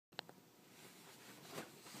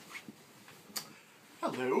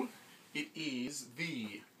Hello, it is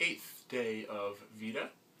the 8th day of VEDA,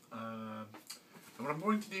 and what I'm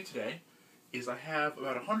going to do today is I have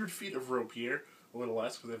about 100 feet of rope here, a little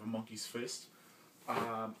less because I have a monkey's fist.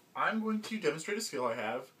 I'm going to demonstrate a skill I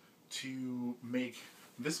have to make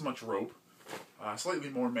this much rope slightly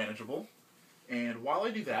more manageable, and while I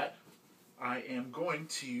do that, I am going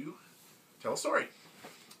to tell a story.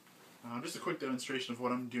 Just a quick demonstration of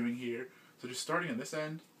what I'm doing here. So just starting on this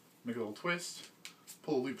end, make a little twist,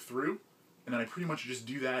 pull a loop through, and then I pretty much just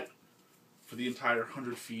do that for the entire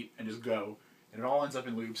 100 feet and just go. And it all ends up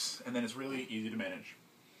in loops, and then it's really easy to manage.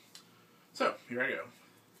 So, here I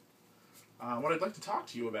go. What I'd like to talk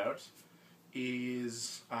to you about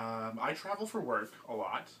is I travel for work a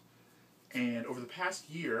lot, and over the past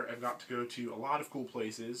year I've got to go to a lot of cool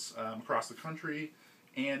places across the country,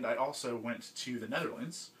 and I also went to the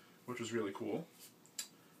Netherlands, which was really cool.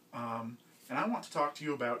 And I want to talk to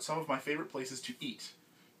you about some of my favorite places to eat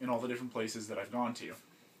in all the different places that I've gone to.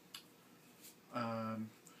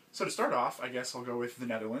 So to start off, I guess I'll go with the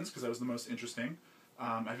Netherlands, because that was the most interesting.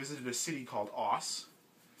 I visited a city called Os,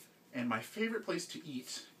 and my favorite place to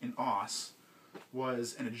eat in Os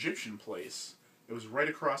was an Egyptian place. It was right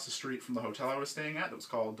across the street from the hotel I was staying at. That was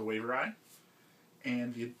called the Waverij.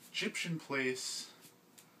 And the Egyptian place,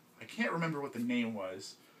 I can't remember what the name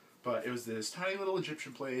was, but it was this tiny little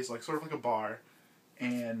Egyptian place, like sort of like a bar,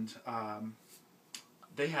 and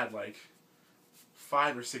they had like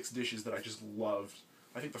 5 or 6 dishes that I just loved.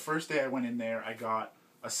 I think the first day I went in there, I got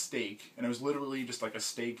a steak, and it was literally just like a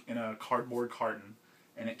steak in a cardboard carton,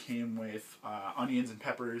 and it came with onions and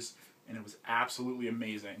peppers, and it was absolutely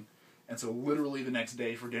amazing. And so literally the next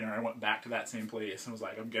day for dinner, I went back to that same place and was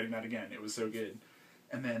like, I'm getting that again. It was so good.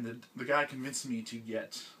 And then the guy convinced me to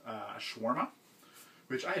get shawarma,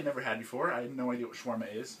 which I had never had before. I had no idea what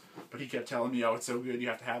shawarma is, but he kept telling me, oh, it's so good, you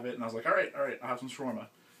have to have it. And I was like, all right, I'll have some shawarma.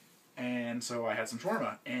 And so I had some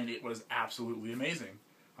shawarma, and it was absolutely amazing.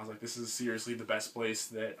 I was like, this is seriously the best place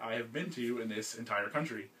that I have been to in this entire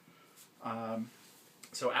country.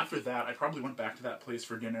 So after that, I probably went back to that place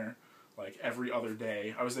for dinner like every other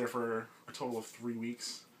day. I was there for a total of 3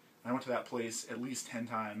 weeks. I went to that place at least 10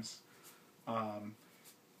 times.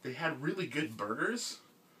 They had really good burgers,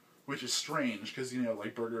 which is strange, because, you know,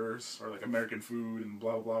 like, burgers are, like, American food and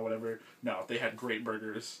blah, blah, whatever. No, they had great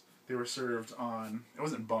burgers. They were served on, it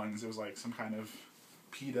wasn't buns, it was, like, some kind of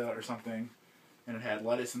pita or something, and it had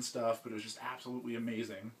lettuce and stuff, but it was just absolutely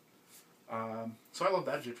amazing. So I love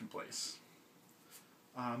that Egyptian place.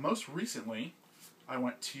 Most recently, I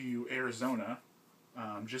went to Arizona,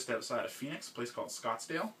 just outside of Phoenix, a place called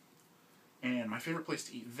Scottsdale, and my favorite place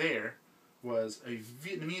to eat there was a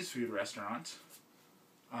Vietnamese food restaurant.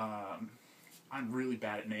 I'm really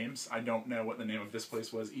bad at names. I don't know what the name of this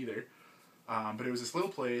place was either. But it was this little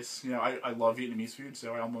place. You know, I love Vietnamese food,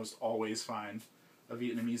 so I almost always find a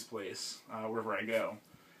Vietnamese place wherever I go.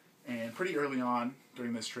 And pretty early on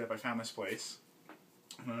during this trip, I found this place.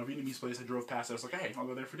 A Vietnamese place. I drove past it. I was like, hey, I'll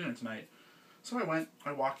go there for dinner tonight. So I went.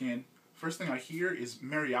 I walk in. First thing I hear is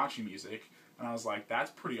mariachi music, and I was like, that's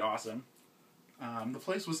pretty awesome. The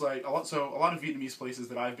place was like a lot of Vietnamese places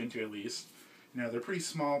that I've been to, at least. You know, they're pretty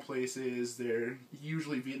small places. They're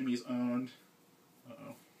usually Vietnamese owned.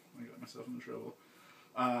 Uh-oh, I got myself into trouble.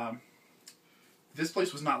 This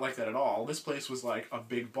place was not like that at all. This place was like a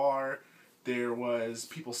big bar. There was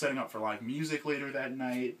people setting up for live music later that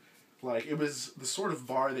night. Like, it was the sort of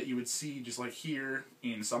bar that you would see just like here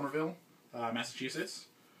in Somerville, Massachusetts,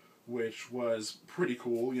 which was pretty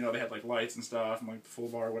cool. You know, they had like lights and stuff and like the full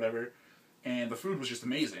bar or whatever. And the food was just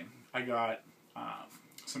amazing. I got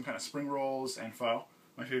some kind of spring rolls and pho,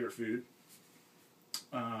 my favorite food.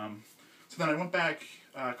 So then I went back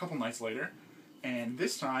a couple nights later, and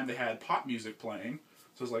this time they had pop music playing.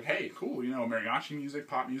 So I was like, hey, cool, you know, mariachi music,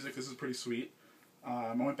 pop music, this is pretty sweet.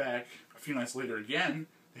 I went back a few nights later again,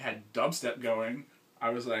 they had dubstep going.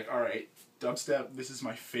 I was like, alright, dubstep, this is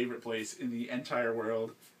my favorite place in the entire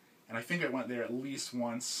world. And I think I went there at least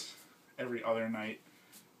once every other night.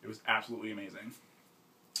 It was absolutely amazing.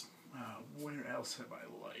 Where else have I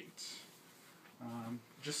liked?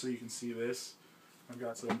 Just so you can see this, I've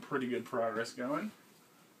got some pretty good progress going.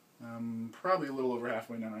 Probably a little over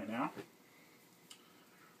halfway done right now.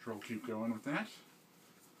 Sure, I'll keep going with that.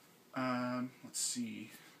 Let's see.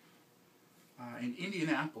 In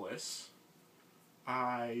Indianapolis,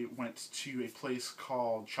 I went to a place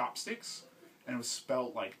called Chopsticks, and it was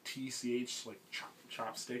spelled like TCH, like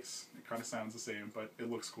chopsticks. It kind of sounds the same, but it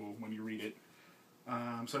looks cool when you read it.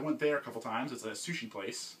 So I went there a couple times. It's a sushi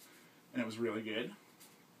place, and it was really good.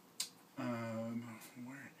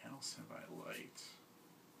 Where else have I liked?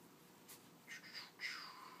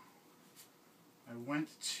 I went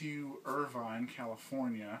to Irvine,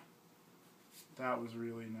 California. That was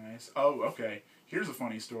really nice. Oh, okay. Here's a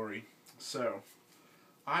funny story. So,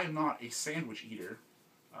 I'm not a sandwich eater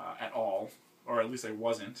at all, or at least I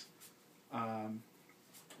wasn't.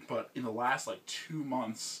 But in the last, like, 2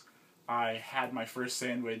 months, I had my first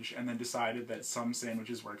sandwich and then decided that some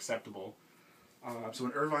sandwiches were acceptable. So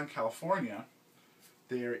in Irvine, California,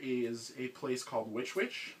 there is a place called Which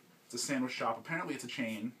Wich. It's a sandwich shop. Apparently it's a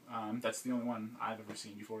chain. That's the only one I've ever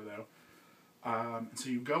seen before, though. And so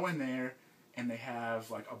you go in there, and they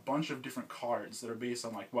have like a bunch of different cards that are based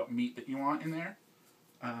on like what meat that you want in there.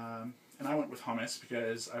 And I went with hummus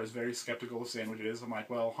because I was very skeptical of sandwiches. I'm like,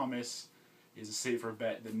 well, hummus is a safer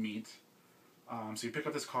bet than meat. So you pick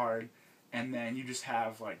up this card, and then you just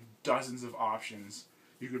have like dozens of options.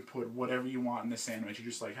 You could put whatever you want in this sandwich. You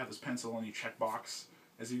just like have this pencil and you check box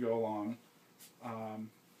as you go along.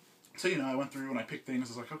 So, you know, I went through and I picked things. I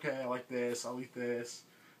was like, okay, I like this, I'll eat this.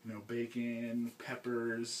 You know, bacon,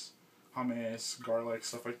 peppers, hummus, garlic,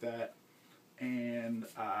 stuff like that. And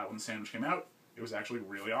when the sandwich came out, it was actually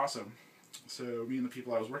really awesome. So me and the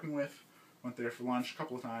people I was working with went there for lunch a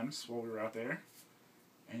couple of times while we were out there.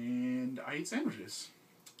 And I ate sandwiches.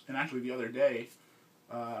 And actually the other day,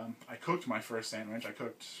 I cooked my first sandwich. I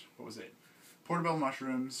cooked, what was it? Portobello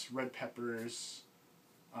mushrooms, red peppers,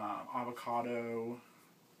 avocado,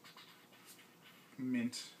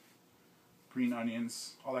 mint, green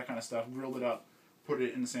onions, all that kind of stuff. Grilled it up, put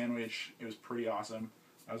it in the sandwich. It was pretty awesome.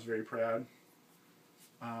 I was very proud.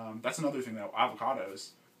 That's another thing though, avocados.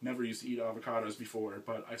 Never used to eat avocados before,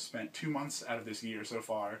 but I've spent 2 months out of this year so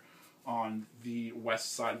far on the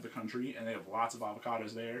west side of the country, and they have lots of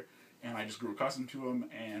avocados there, and I just grew accustomed to them,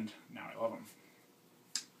 and now I love them.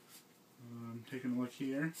 Taking a look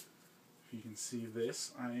here. If you can see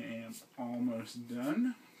this, I am almost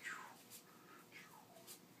done.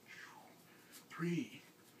 3,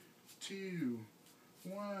 2,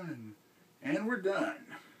 1, and we're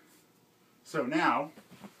done. So now,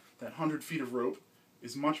 that 100 feet of rope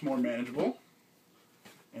is much more manageable.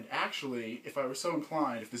 And actually, if I were so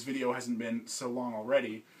inclined, if this video hasn't been so long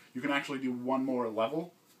already, you can actually do one more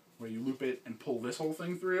level where you loop it and pull this whole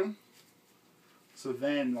thing through. So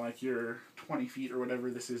then, like, your 20 feet or whatever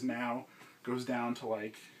this is now goes down to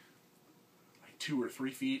like 2 or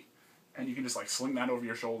 3 feet, and you can just like sling that over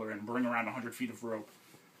your shoulder and bring around 100 feet of rope.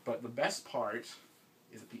 But the best part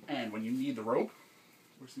is at the end, when you need the rope.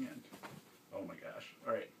 Where's the end? Oh my gosh.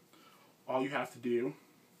 Alright. All you have to do,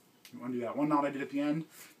 you undo that one knot I did at the end,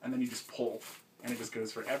 and then you just pull. And it just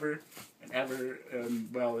goes forever and ever, and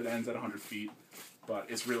well, it ends at 100 feet. But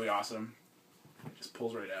it's really awesome. It just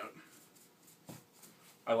pulls right out.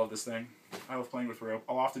 I love this thing. I love playing with rope.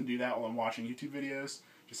 I'll often do that while I'm watching YouTube videos.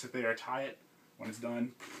 Just sit there, tie it. When it's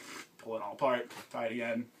done, pull it all apart, tie it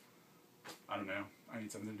again. I don't know. I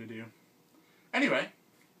need something to do. Anyway,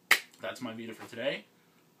 that's my VEDA for today.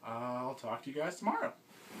 I'll talk to you guys tomorrow.